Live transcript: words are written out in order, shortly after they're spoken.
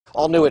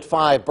All new at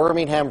 5,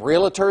 Birmingham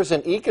realtors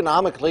and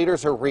economic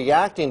leaders are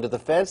reacting to the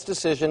Fed's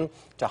decision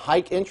to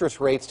hike interest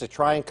rates to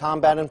try and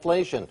combat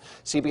inflation.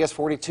 CBS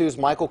 42's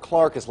Michael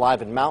Clark is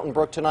live in Mountain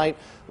Brook tonight.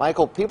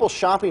 Michael, people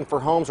shopping for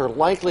homes are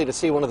likely to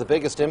see one of the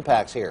biggest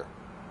impacts here.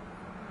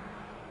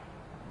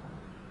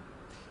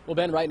 Well,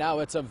 Ben, right now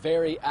it's a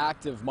very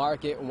active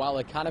market, and while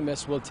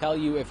economists will tell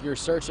you if you're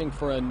searching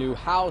for a new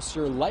house,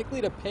 you're likely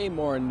to pay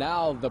more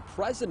now. The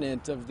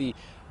president of the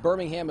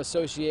Birmingham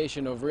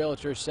Association of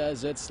Realtors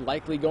says it's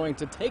likely going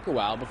to take a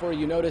while before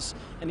you notice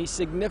any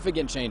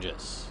significant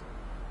changes.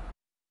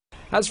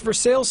 As for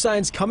sale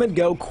signs come and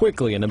go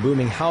quickly in a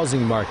booming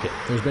housing market,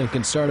 there's been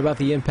concern about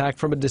the impact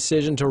from a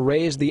decision to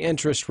raise the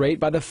interest rate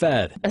by the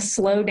Fed. A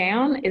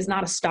slowdown is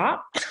not a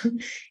stop.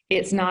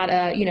 It's not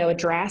a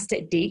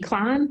drastic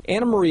decline.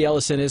 Anna Marie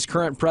Ellison is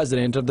current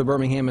president of the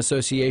Birmingham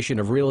Association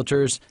of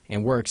Realtors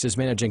and works as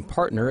managing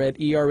partner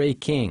at ERA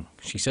King.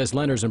 She says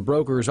lenders and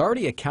brokers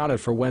already accounted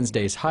for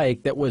Wednesday's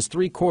hike that was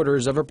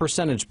 3/4 of a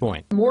percentage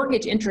point.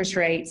 Mortgage interest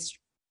rates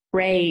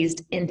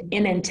raised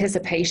in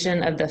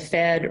anticipation of the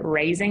Fed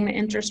raising the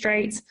interest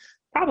rates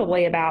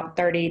probably about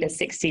 30 to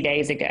 60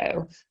 days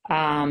ago.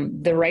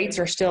 The rates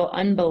are still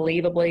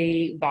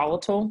unbelievably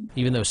volatile.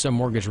 Even though some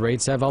mortgage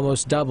rates have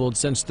almost doubled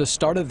since the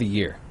start of the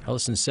year,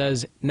 Ellison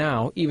says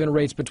now even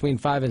rates between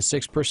 5% and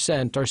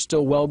 6% are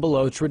still well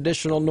below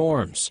traditional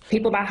norms.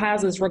 People buy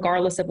houses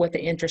regardless of what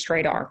the interest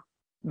rate are.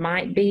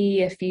 Might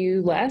be a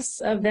few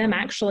less of them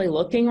actually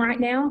looking right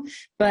now,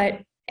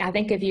 but I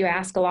think if you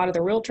ask a lot of the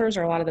realtors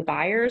or a lot of the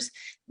buyers,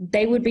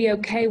 they would be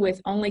okay with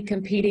only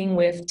competing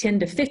with 10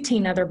 to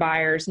 15 other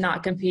buyers,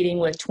 not competing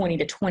with 20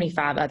 to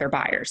 25 other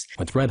buyers.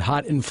 With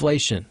red-hot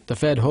inflation, the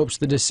Fed hopes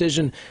the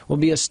decision will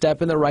be a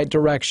step in the right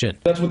direction.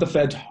 That's what the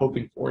Fed's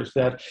hoping for, is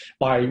that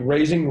by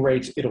raising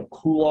rates, it'll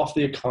cool off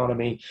the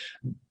economy.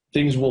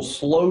 Things will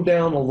slow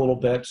down a little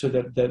bit so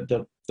that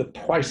the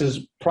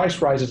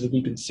price rises that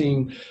we've been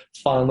seeing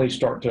finally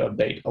start to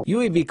abate.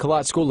 UAB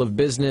Colott School of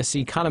Business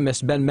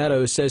economist Ben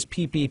Meadows says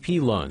PPP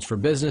loans for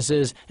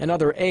businesses and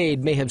other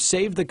aid may have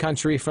saved the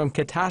country from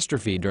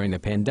catastrophe during the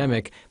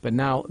pandemic, but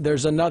now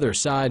there's another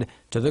side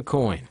to the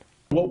coin.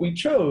 What we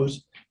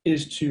chose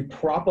is to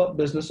prop up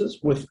businesses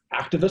with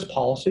activist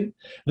policy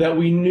that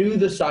we knew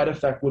the side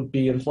effect would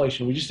be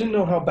inflation. We just didn't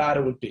know how bad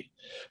it would be.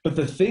 But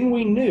the thing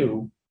we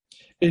knew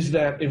is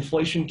that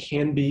inflation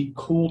can be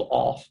cooled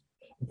off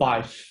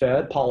by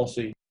Fed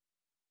policy.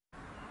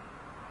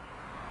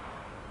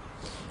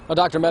 Well,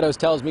 Dr. Meadows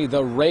tells me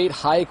the rate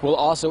hike will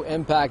also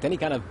impact any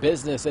kind of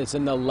business that's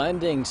in the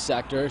lending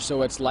sector,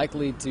 so it's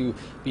likely to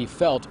be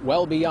felt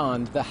well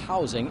beyond the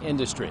housing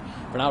industry.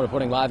 For now,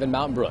 reporting live in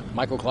Mountain Brook,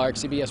 Michael Clark,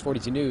 CBS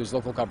 42 News,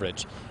 local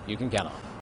coverage you can count on.